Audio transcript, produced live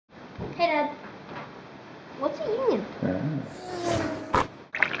Hey, Dad. What's a union?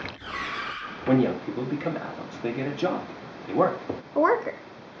 When young people become adults, they get a job. They work. A worker.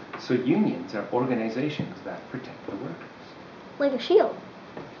 So unions are organizations that protect the workers. Like a shield.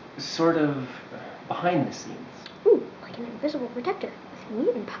 Sort of behind the scenes. Ooh, like an invisible protector with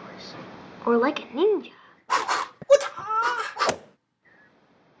mutant powers. Or like a ninja.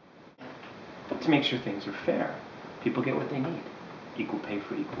 To make sure things are fair. People get what they need. Equal pay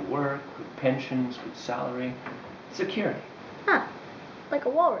for equal work, good pensions, good salary, security. Huh. Like a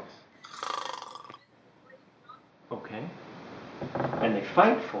walrus. Okay. And they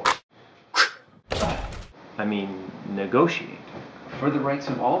fight for it. Negotiate for the rights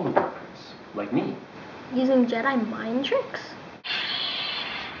of all the workers, like me. Using Jedi mind tricks?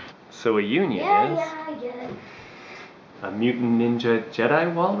 So a union is... Yeah, I get it. A mutant ninja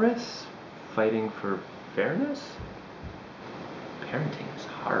Jedi walrus? Fighting for fairness? Parenting is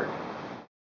hard.